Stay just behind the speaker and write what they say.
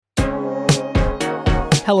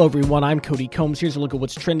Hello everyone, I'm Cody Combs. Here's a look at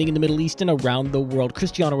what's trending in the Middle East and around the world.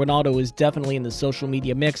 Cristiano Ronaldo is definitely in the social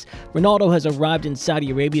media mix. Ronaldo has arrived in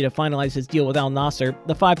Saudi Arabia to finalize his deal with Al Nassr.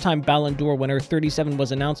 The five-time Ballon d'Or winner, 37,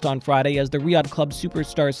 was announced on Friday as the Riyadh club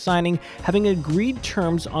superstar signing, having agreed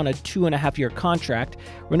terms on a 2.5-year contract.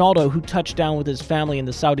 Ronaldo, who touched down with his family in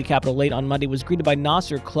the Saudi capital late on Monday, was greeted by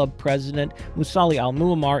Nassr club president Musali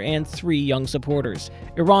Al-Muammar and 3 young supporters.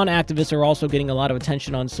 Iran activists are also getting a lot of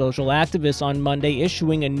attention on social. Activists on Monday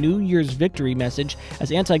issuing a New Year's victory message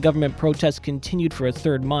as anti-government protests continued for a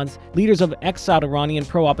third month. Leaders of exiled Iranian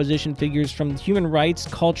pro-opposition figures from human rights,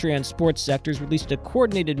 culture, and sports sectors released a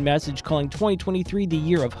coordinated message calling 2023 the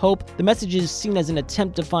year of hope. The message is seen as an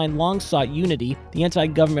attempt to find long-sought unity. The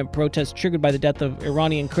anti-government protests triggered by the death of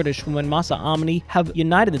Iranian Kurdish woman Mahsa Amini have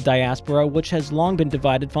united the diaspora, which has long been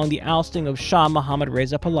divided following the ousting of Shah Mohammad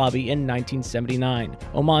Reza Pahlavi in 1979.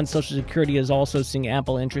 Oman's Social Security is also seeing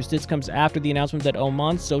ample interest. This comes after the announcement that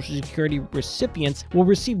Oman's Social Security recipients will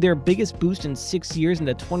receive their biggest boost in 6 years in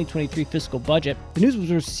the 2023 fiscal budget. The news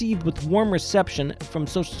was received with warm reception from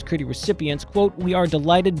Social Security recipients. Quote, "We are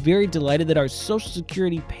delighted, very delighted that our Social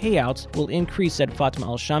Security payouts will increase," said Fatima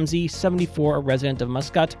Al-Shamsi, 74, a resident of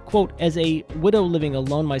Muscat. Quote, "As a widow living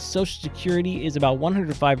alone, my Social Security is about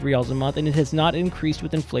 105 riyals a month, and it has not increased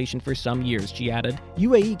with inflation for some years," she added.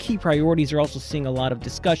 UAE key priorities are also seeing a lot of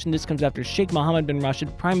discussion. This comes after Sheikh Mohammed bin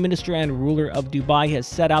Rashid, Prime Minister and ruler of Dubai, has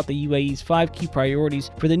set out the UAE's 5 key priorities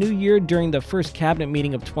for the new year during the first cabinet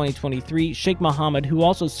meeting of 2023. Sheikh Mohammed, who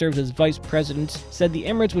also serves as vice president, said the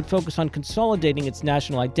Emirates would focus on consolidating its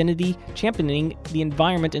national identity, championing the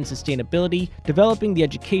environment and sustainability, developing the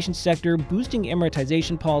education sector, boosting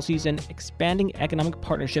Emiratization policies, and expanding economic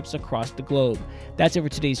partnerships across the globe. That's it for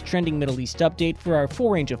today's Trending Middle East update. For our full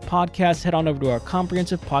range of podcasts, head on over to our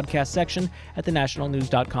comprehensive podcast section at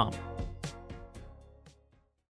thenationalnews.com.